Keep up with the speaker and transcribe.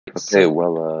Okay,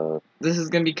 well, this is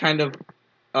gonna be kind of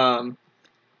a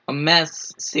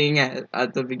mess, seeing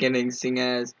at the beginning, seeing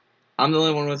as I'm the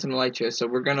only one with an elytra, so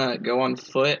we're gonna go on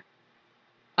foot.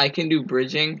 I can do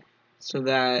bridging so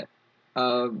that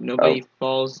nobody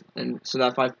falls, and so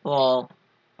that if I fall,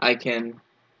 I can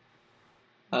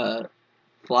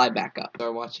fly back up.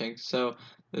 Start watching. So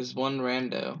there's one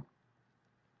rando.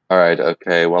 alright,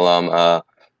 okay, well,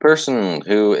 person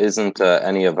who isn't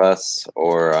any of us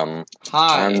or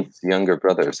Hi. Arm's younger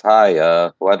brothers.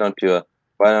 Hi, why don't you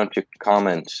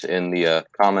comment in the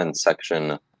comment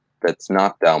section that's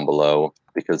not down below,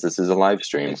 because this is a live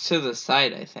stream. It's to the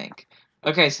side, I think.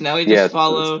 Okay, so now we just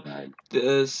follow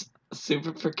this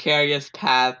super precarious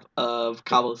path of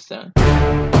cobblestone.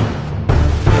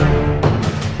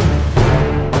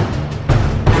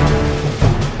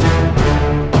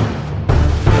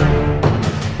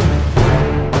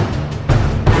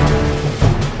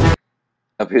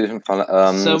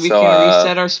 So we can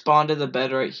reset our spawn to the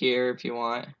bed right here if you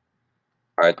want.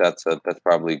 Alright, that's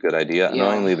probably a good idea. Yeah.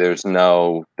 Annoyingly, there's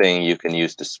no thing you can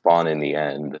use to spawn in the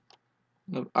end.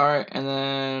 Alright, and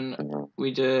then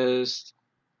we just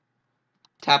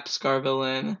tap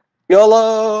Scarville in.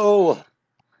 YOLO!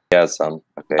 Yeah, some.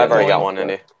 Okay. I've already got one,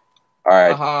 Andy.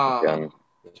 Alright.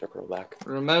 Back.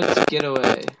 Remote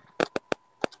getaway.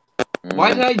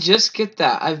 Why did I just get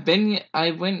that?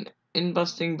 I went in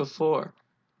busting before.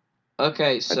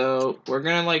 Okay, so we're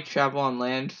gonna like travel on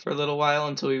land for a little while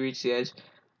until we reach the edge.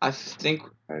 I think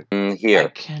here I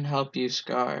can help you,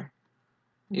 Scar.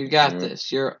 You got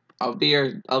this. I'll be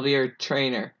your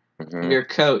trainer. Your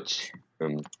coach.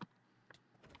 You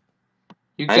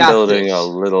got I'm building this. a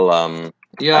little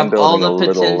You have all the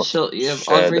potential. You have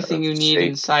everything you need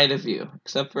inside of you,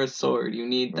 except for a sword. You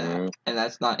need that, and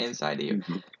that's not inside of you.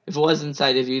 If it was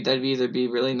inside of you, that'd either be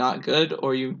really not good,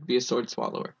 or you'd be a sword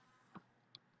swallower.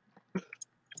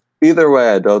 Either way,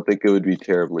 I don't think it would be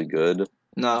terribly good.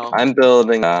 No. I'm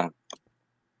building I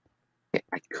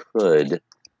could,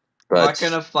 but I'm not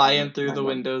gonna fly in through the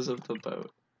windows of the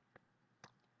boat.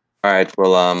 Alright,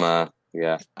 well,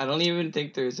 yeah. I don't even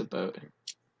think there's a boat.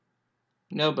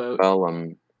 No boat.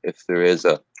 Well, if there is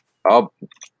a... Oh,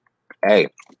 hey.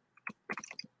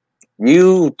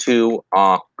 You two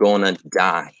are gonna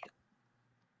die.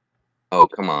 Oh,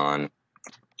 come on.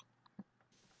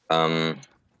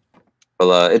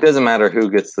 Well, it doesn't matter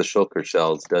who gets the shulker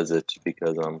shells, does it?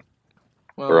 Because, well,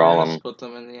 we're all, split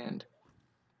them in the end.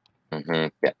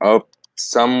 Yeah. Oh,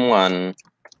 someone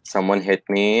hit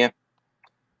me.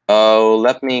 Oh,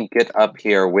 let me get up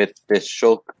here with this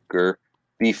shulker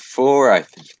before I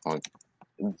finish falling.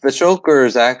 The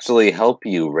shulkers actually help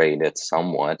you raid it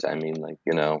somewhat. I mean, like,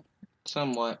 you know.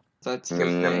 Somewhat. That's the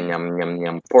yum, thing. yum, yum,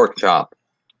 yum. Pork chop.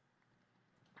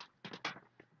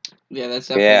 Yeah, that's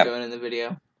definitely going in the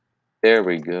video. There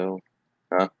we go.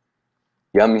 Huh?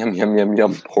 Yum, yum, yum, yum,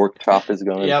 yum. Pork chop is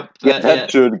going. Yep. That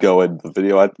should go in the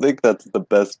video. I think that's the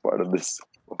best part of this.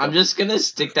 I'm just gonna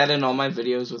stick that in all my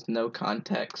videos with no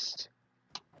context.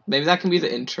 Maybe that can be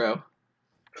the intro.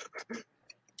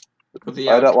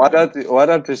 Why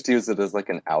not just use it as like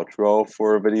an outro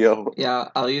for a video? Yeah,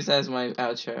 I'll use that as my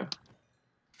outro.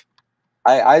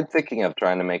 I'm thinking of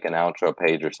trying to make an outro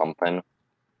page or something.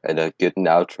 And get an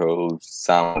outro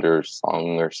sound or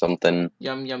song or something.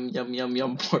 Yum, yum, yum, yum,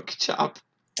 yum, pork chop.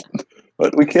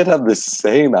 But we can't have the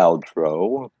same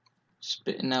outro.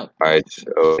 Spitting out. Alright,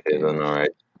 okay then, alright.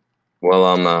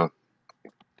 Well,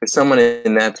 there's someone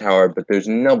in that tower, but there's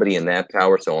nobody in that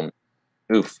tower, so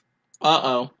oof.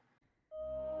 Uh-oh.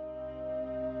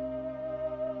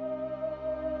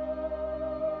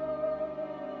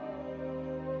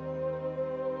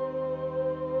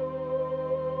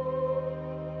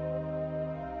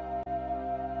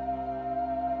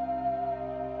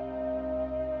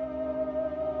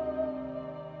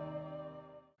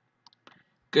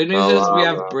 Good news is we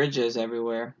have bridges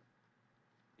everywhere.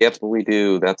 Yep, we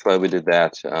do. That's why we did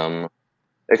that.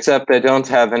 Except I don't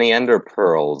have any ender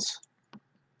pearls.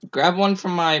 Grab one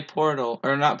from my portal,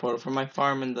 or not portal, from my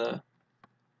farm in the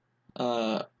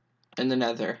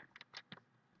nether.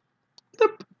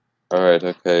 Yep. Alright,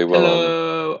 okay, well,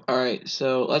 hello. Alright,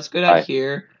 so let's go down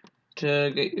here to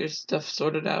get your stuff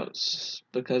sorted out,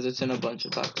 because it's in a bunch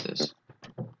of boxes.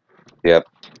 Yep,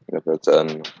 that's,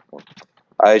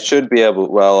 I should be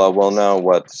able, well, we'll know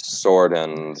what sword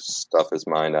and stuff is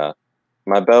mine.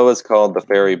 My bow is called the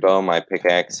fairy bow, my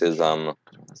pickaxe is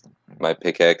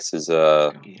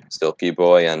Silky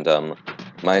Boy, and,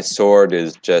 my sword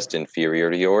is just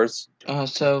inferior to yours.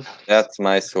 So... That's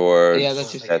my sword. Yeah,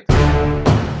 that's your sword.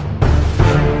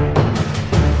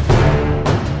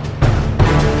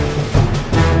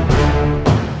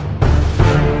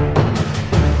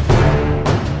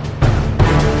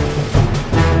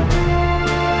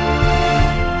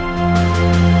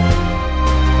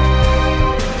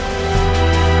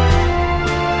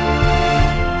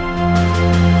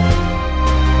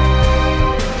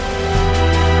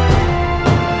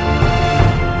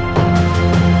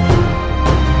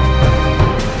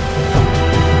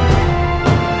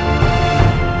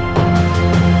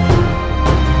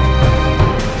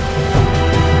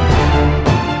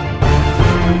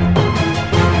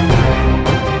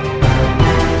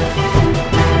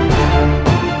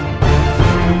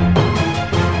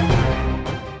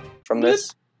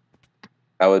 this?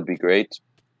 That would be great.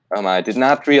 I did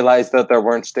not realize that there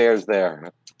weren't stairs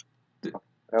there.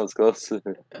 That was close.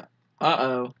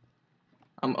 Uh-oh.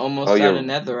 I'm almost Oh, out you're- of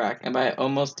netherrack. And by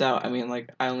almost out, I mean, like,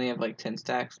 I only have, like, 10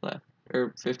 stacks left.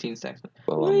 Or 15 stacks left.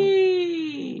 Well,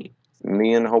 Whee!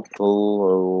 being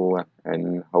hopeful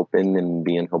and hoping and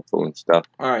being hopeful and stuff.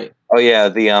 Alright. Oh yeah,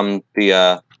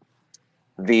 the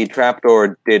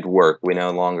trapdoor did work. We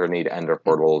no longer need ender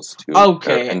portals to.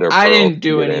 Okay, ender I pearls didn't to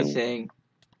do get in. anything.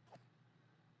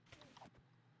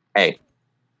 Hey,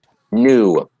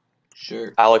 new.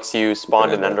 Sure. Alex, you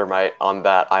spawned an Whatever. endermite on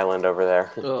that island over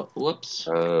there. Oh, whoops.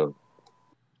 Oh,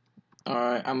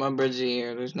 Alright, I'm on bridge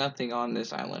here. There's nothing on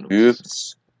this island.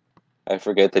 oops. I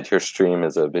forget that your stream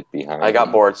is a bit behind. I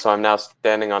got bored, so I'm now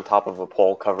standing on top of a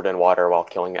pole covered in water while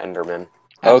killing endermen.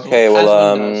 Okay, As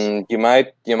well, one does.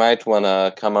 you might want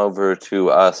to come over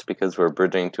to us because we're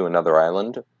bridging to another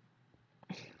island.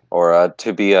 Or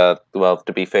to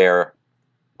be fair,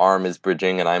 Arm is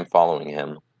bridging and I'm following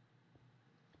him.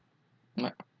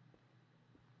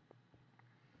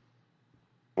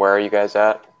 Where are you guys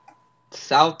at?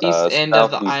 Southeast end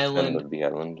of the Southeast island. end of the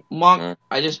island. Monk, Mhm.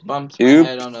 I just bumped my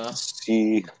head on a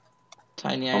Oopsie.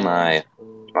 tiny Oh island. my.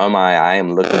 Oh my, I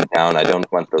am looking down. I don't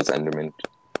want those endermen.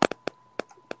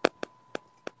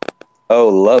 Oh,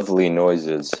 lovely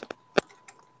noises.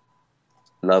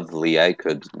 Lovely. I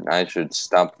should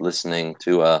stop listening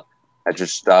to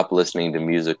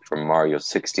music from Mario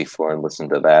 64 and listen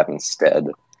to that instead.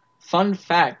 Fun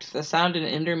fact, the sound an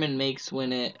Enderman makes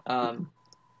when it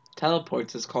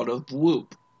teleports is called a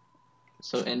whoop.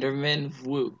 So Enderman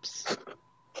whoops.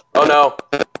 Oh no!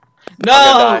 I'm No!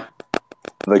 gonna die.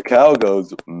 The cow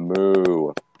goes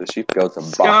moo. The sheep goes bop.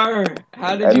 Scar,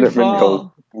 how did you Enderman fall? goes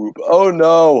whoop. Oh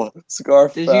no! Scar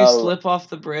Did fell. you slip off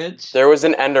the bridge? There was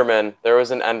an enderman. There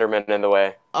was an enderman in the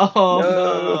way.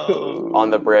 Oh No. On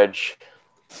the bridge.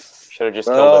 Should have just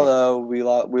Oh killed him. no, we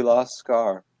lost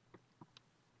Scar.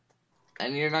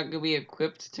 And you're not gonna be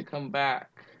equipped to come back.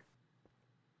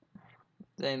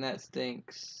 Dang, that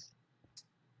stinks.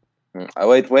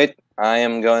 Wait. I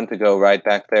am going to go right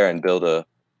back there and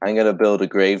I'm gonna build a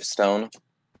gravestone.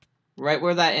 Right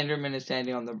where that Enderman is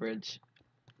standing on the bridge.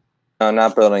 No, I'm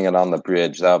not building it on the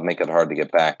bridge. That would make it hard to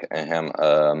get back.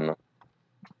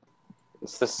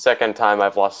 It's the second time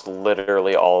I've lost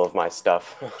literally all of my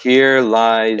stuff. Here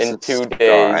lies In 2 Scar.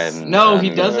 days. No, he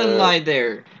doesn't lie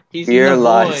there. He's Here in the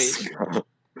lies void. Scar.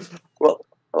 Well,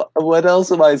 what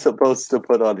else am I supposed to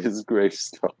put on his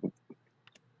gravestone?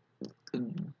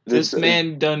 This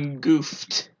man done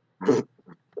goofed. I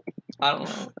don't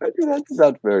know. That's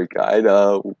not very kind.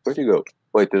 Where'd you go?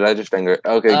 Wait, did I just anger?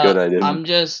 Okay, good, I didn't. I'm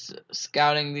just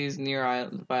scouting these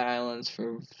nearby islands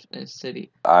for a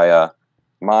city.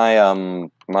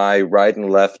 My right and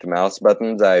left mouse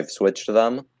buttons, I've switched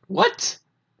them. What?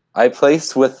 I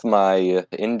place with my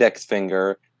index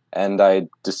finger, and I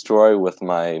destroy with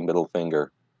my middle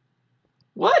finger.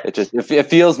 What? It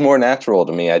feels more natural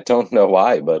to me. I don't know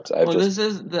why, but I've always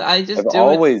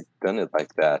done it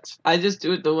like that. I just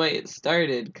do it the way it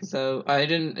started, because it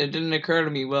didn't occur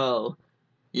to me, well,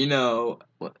 you know.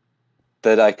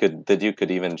 That you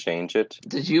could even change it.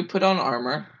 Did you put on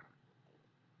armor?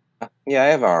 Yeah, I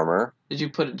have armor. Did you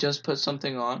just put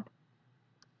something on?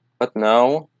 But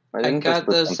no, I didn't got just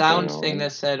put the something sound on. thing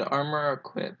that said armor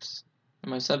equips in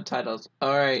my subtitles.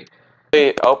 Alright.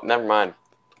 Wait, oh, never mind.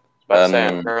 But say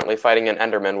I'm Um, currently fighting an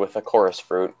enderman with a chorus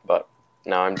fruit, but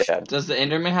now I'm dead. Does the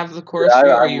Enderman have the chorus Yeah, fruit,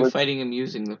 or are I you would- fighting him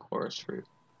using the chorus fruit?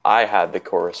 I had the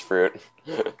chorus fruit.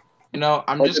 You know,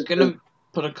 I'm What just did gonna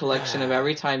put a collection of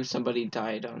every time somebody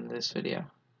died on this video.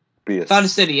 Be a Found a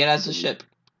city, it has a ship.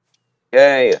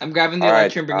 Yay! I'm grabbing the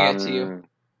Alright, elytra and bringing it to you.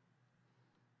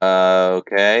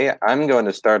 Okay, I'm going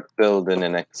to start building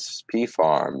an XP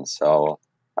farm, so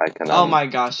I can. Oh my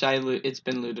gosh, it's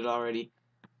been looted already.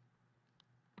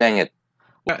 Dang it!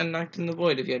 Got knocked in the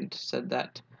void if you hadn't said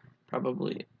that.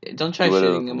 Probably. Don't try You would've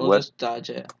shooting him, we'll what? just dodge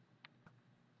it.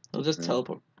 He'll just Hmm.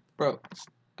 teleport. Bro,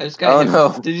 I just got Oh hit.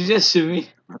 no! Did you just shoot me?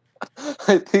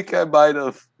 I think I might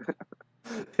have.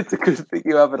 It's a good thing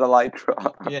you have an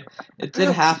elytra. Yeah, it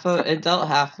dealt half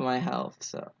of my health,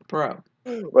 so. Bro.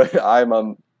 Wait, I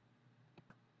now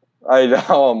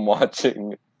I'm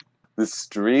watching the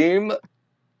stream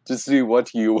to see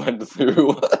what you went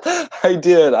through.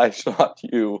 I shot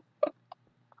you.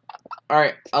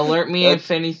 Alright, alert me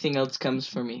if anything else comes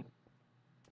for me.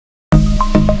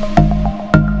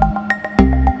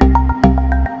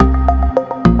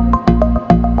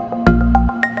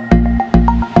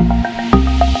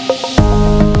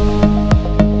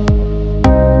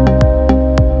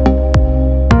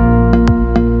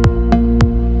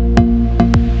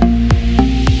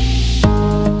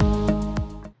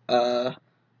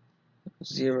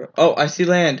 Oh, I see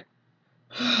land.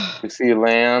 You see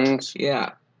land?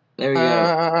 Yeah. There we go.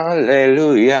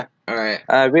 Hallelujah. Alright.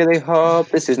 I really hope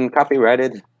this isn't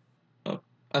copyrighted.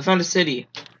 I found a city.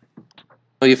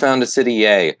 Oh, you found a city,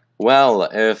 yay. Well,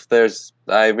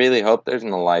 I really hope there's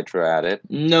an elytra at it.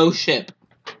 No ship.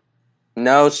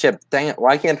 No ship. Dang it,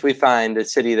 why can't we find a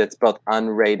city that's both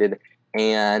unrated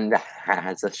and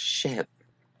has a ship?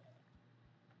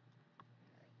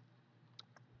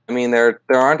 I mean, there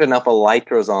aren't enough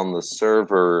elytras on the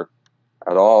server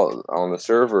at all,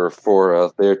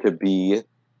 for there to be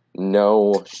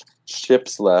no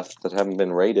ships left that haven't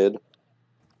been rated.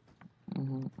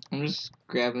 I'm just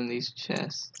grabbing these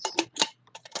chests.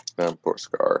 Poor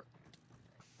Scar.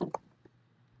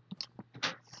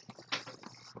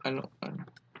 I don't.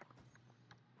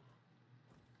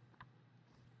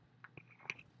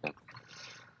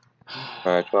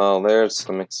 Alright, well, there's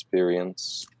some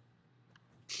experience.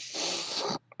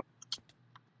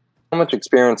 How much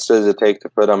experience does it take to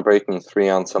put Unbreaking 3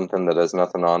 on something that has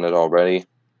nothing on it already?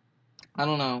 I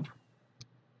don't know.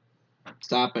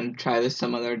 Stop and try this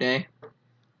some other day.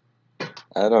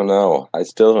 I don't know. I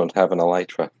still don't have an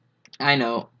elytra. I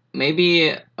know.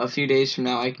 Maybe a few days from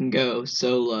now I can go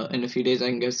solo. In a few days I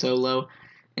can go solo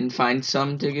and find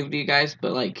some to give to you guys,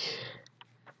 but like,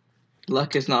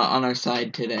 luck is not on our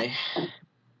side today.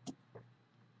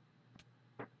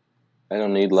 I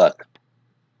don't need luck.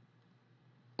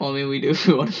 Well, I mean, we do if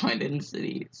we want to find in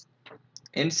cities.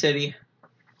 In city,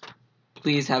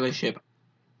 please have a ship.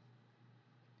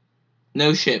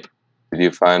 No ship. Did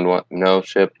you find one? No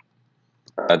ship?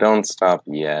 Don't stop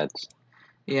yet.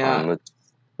 Yeah.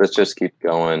 Let's just keep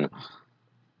going.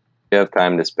 You have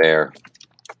time to spare.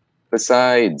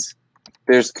 Besides,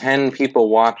 there's 10 people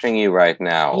watching you right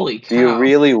now. Holy cow. Do you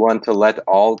really want to let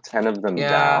all 10 of them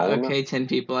down? Yeah, okay, 10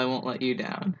 people, I won't let you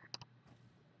down.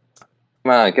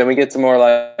 Come on, can we get some more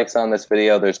likes on this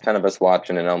video? There's 10 of us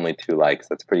watching and only 2 likes.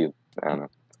 That's pretty, I don't know.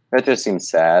 That just seems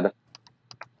sad.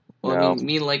 Well, No. I mean,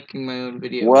 me liking my own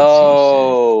video.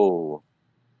 Whoa!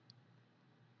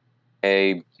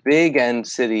 A big end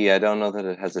city. I don't know that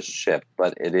it has a ship,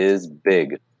 but it is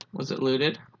big. Was it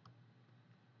looted?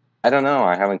 I don't know.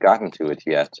 I haven't gotten to it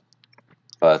yet.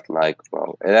 But, like,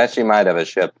 well, it actually might have a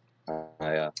ship.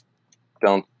 I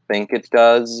don't think it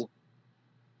does.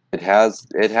 It has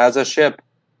a ship.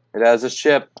 It has a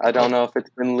ship. I don't know if it's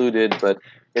been looted, but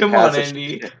it Come has on, a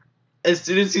Andy. ship. As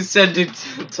soon as you said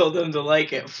told them to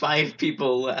like it, 5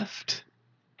 people left.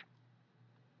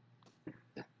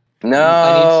 No!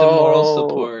 I need some moral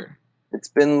support. It's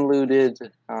been looted.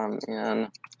 Oh,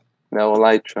 man. No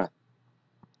elytra.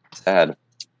 Sad.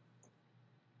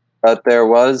 But there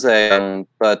was a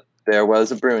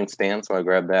brewing stand, so I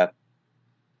grabbed that.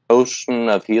 Ocean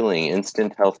of Healing,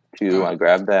 Instant Health 2, I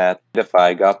grabbed that. If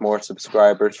I got more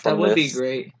subscribers from That would this, be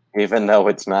great. even though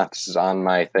it's not on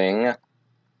my thing.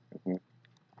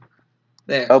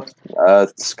 There. Oh,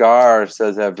 Scar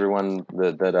says everyone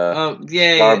Oh,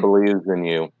 yay. Scar believes in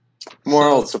you.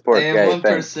 Moral support, I have yay, one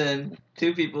thanks. person,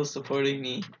 2 people supporting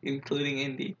me, including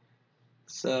Indy.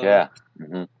 So Yeah.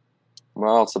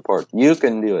 Moral support. You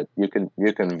can do it.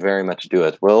 You can very much do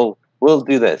it. We'll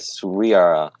do this. We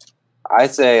are I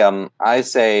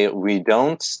say we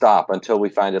don't stop until we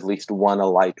find at least one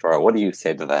elytra. What do you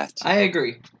say to that? I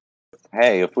agree.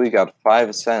 Hey, if we got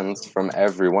 5 cents from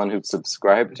everyone who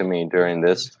subscribed to me during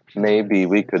this, maybe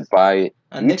we could buy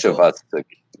each of us.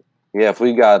 Yeah,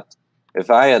 if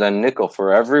I had a nickel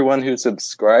for everyone who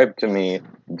subscribed to me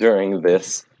during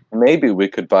this, maybe we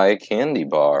could buy a candy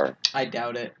bar. I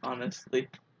doubt it, honestly.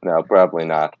 No, probably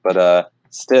not. But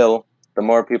still, the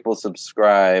more people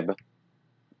subscribe,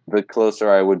 the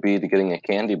closer I would be to getting a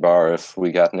candy bar if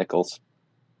we got nickels.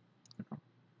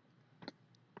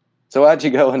 So why'd you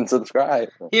go and subscribe?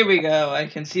 Here we go. I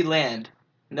can see land.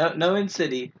 No end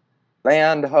city.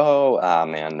 Land ho! Ah,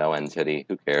 man, no end city.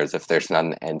 Who cares if there's not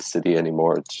an end city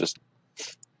anymore? It's just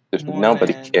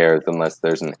nobody land. cares unless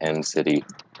there's an end city.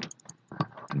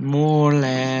 More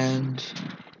land.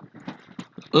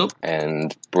 Oop.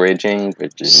 And bridging.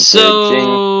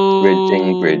 So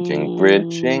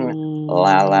Bridging.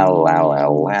 La la la la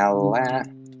la la.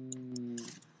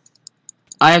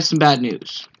 I have some bad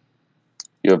news.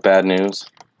 You have bad news?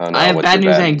 Oh no, I have what's bad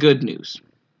your news and good news.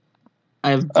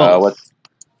 I have both.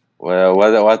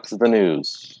 What's the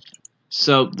news?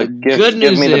 So the Give good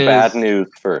news me is the bad news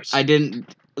first.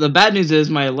 The bad news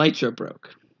is my elytra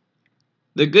broke.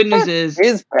 The good news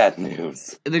is bad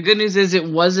news. The good news is it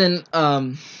wasn't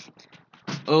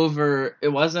over. It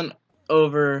wasn't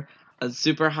over a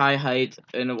super high height,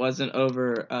 and it wasn't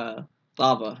over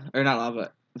lava, or not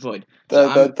lava. void.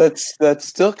 So That's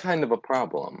still kind of a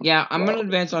problem. Yeah, I'm Well, gonna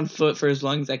advance on foot for as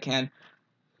long as I can.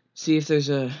 See if there's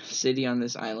a city on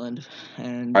this island,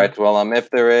 and all right. Well, if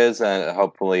there is,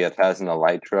 hopefully it has an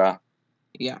elytra.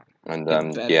 yeah, And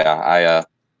it better. yeah,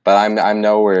 but I'm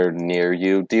nowhere near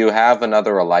you. Do you have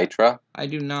another elytra? I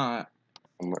do not.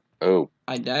 Oh,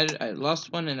 I died. I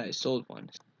lost one and I sold one.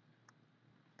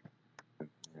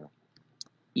 Yeah.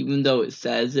 Even though it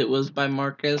says it was by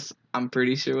Marcus, I'm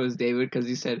pretty sure it was David because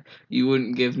he said you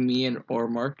wouldn't give me an or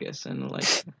Marcus and like.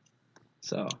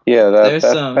 So yeah,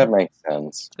 that makes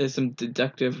sense. there's some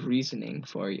deductive reasoning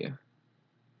for you.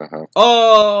 Uh-huh. Is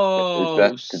Oh,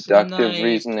 that deductive snipe.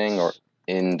 reasoning or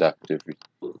inductive?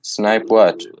 Snipe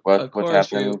what? Of What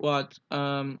course, you happened? watch.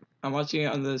 I'm watching it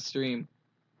on the stream.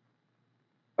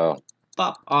 Oh,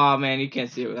 Pop. Oh man, you can't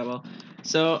see it that well.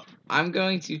 So I'm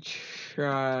going to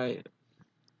try.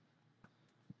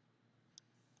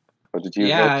 what did you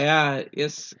hit?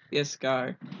 Yes,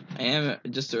 Scar. I am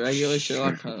just a regular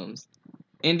Sherlock Holmes.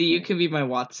 Andy, you can be my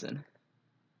Watson.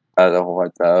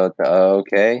 What?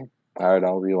 Okay. All right,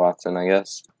 I'll be Watson, I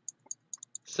guess.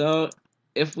 So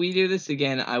if we do this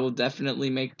again, I will definitely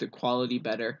make the quality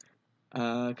better.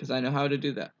 Because I know how to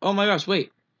do that. Oh my gosh,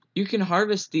 wait. You can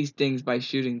harvest these things by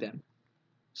shooting them.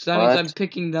 So that means I'm What?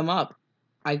 picking them up.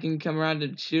 I can come around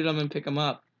and shoot them and pick them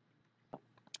up.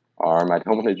 Arm? I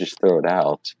don't want to just throw it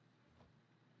out.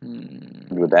 Hmm.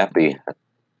 What would that be?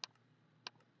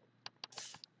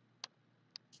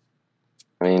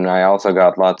 I mean, I also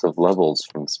got lots of levels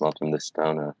from smelting this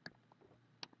stone.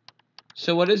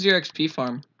 So what is your XP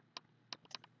farm?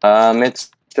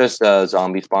 It's just a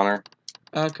zombie spawner.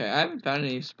 Okay, I haven't found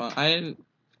any spawn. I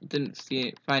didn't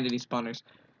find any spawners.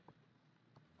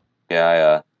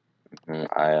 Yeah,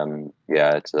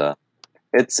 yeah,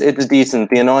 it's decent.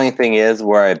 The annoying thing is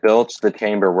where I built the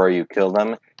chamber where you kill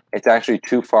them. It's actually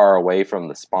too far away from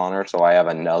the spawner, so I have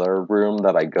another room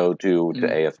that I go to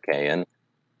AFK in.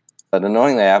 But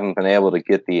annoyingly, I haven't been able to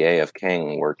get the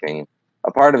AFKing working.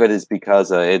 A part of it is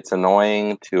because it's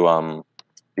annoying to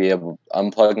be able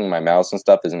unplugging my mouse and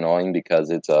stuff is annoying because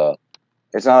it's not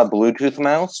a Bluetooth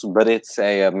mouse, but it's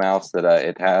a mouse that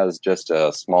it has just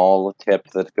a small tip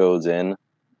that goes in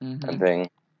and thing,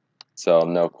 so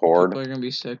no cord. People are gonna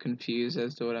be so confused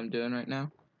as to what I'm doing right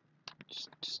now.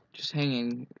 Just hang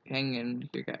in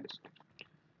here, guys.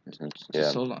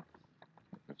 Just hold on.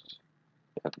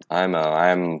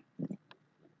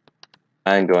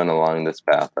 I'm going along this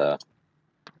path.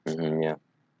 Yeah,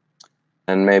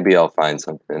 and maybe I'll find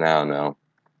something. I don't know.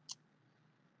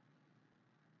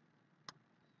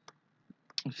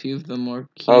 A few of the more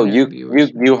Oh, keener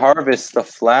viewers. you harvest the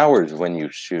flowers when you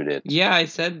shoot it. Yeah, I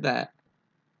said that.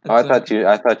 Oh, I thought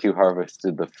you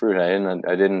harvested the fruit. I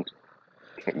didn't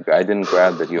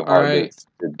grab that you Alright,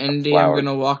 harvested the Andy, I'm flowers.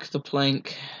 gonna walk the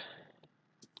plank.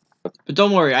 But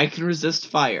don't worry, I can resist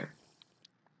fire.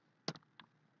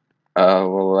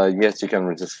 Well, yes, you can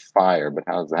resist fire, but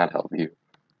how does that help you?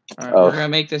 Alright, we're gonna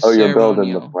make this you're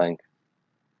building the ceremonial. plank.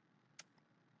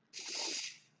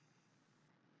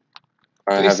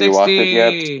 Alright, have you walked it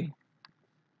yet?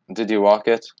 Did you walk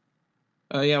it?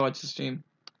 Oh yeah, watch the stream.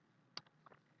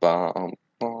 Bum,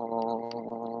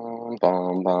 bum,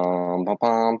 bum, bum, bum,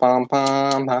 bum, bum, bum, bum,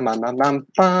 bum, bum,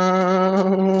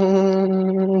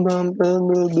 bum, bum,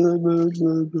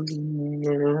 bum,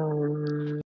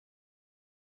 bum.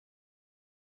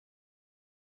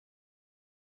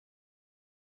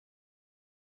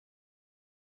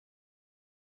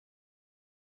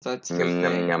 That's the Yum,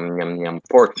 thing. yum, yum, yum.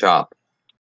 Pork chop.